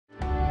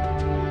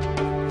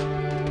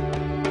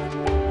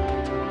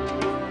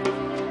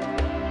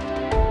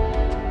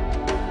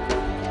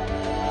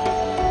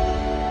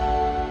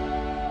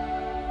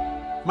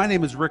My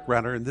name is Rick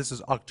Renner, and this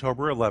is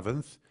October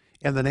 11th,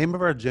 and the name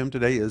of our gym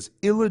today is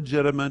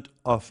Illegitimate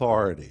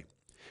Authority.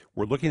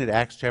 We're looking at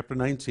Acts chapter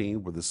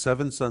 19, where the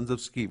 7 sons of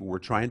Sceva were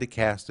trying to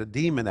cast a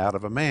demon out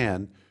of a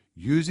man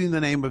using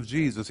the name of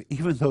Jesus,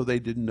 even though they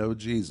didn't know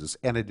Jesus,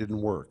 and it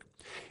didn't work.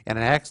 And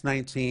in Acts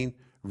 19,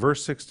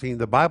 verse 16,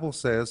 the Bible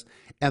says,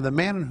 "And the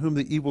man in whom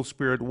the evil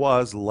spirit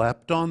was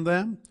leapt on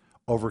them,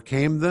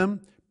 overcame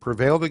them,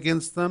 prevailed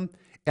against them,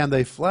 and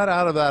they fled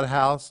out of that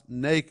house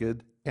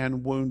naked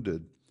and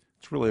wounded."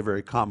 It's really a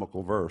very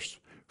comical verse.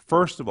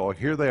 First of all,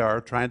 here they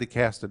are trying to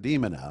cast a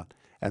demon out,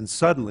 and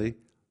suddenly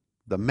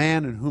the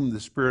man in whom the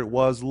spirit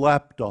was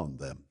leapt on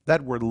them.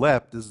 That word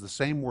leapt is the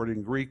same word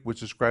in Greek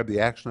which describes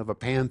the action of a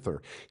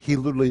panther. He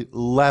literally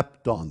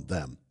leapt on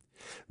them.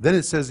 Then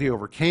it says he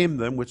overcame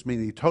them, which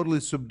means he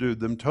totally subdued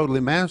them, totally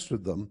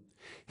mastered them.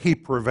 He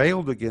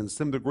prevailed against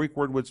them, the Greek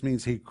word which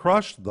means he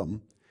crushed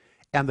them,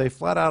 and they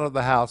fled out of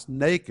the house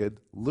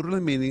naked, literally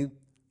meaning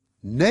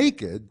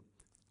naked,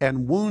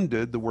 and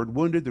wounded. The word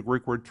wounded, the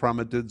Greek word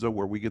traumatizo,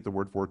 where we get the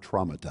word for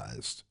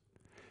traumatized.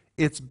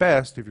 It's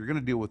best, if you're going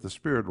to deal with the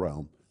spirit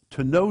realm,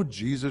 to know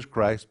Jesus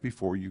Christ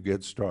before you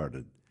get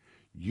started.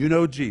 You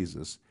know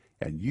Jesus,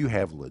 and you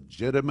have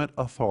legitimate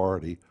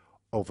authority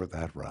over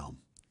that realm.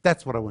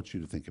 That's what I want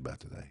you to think about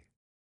today.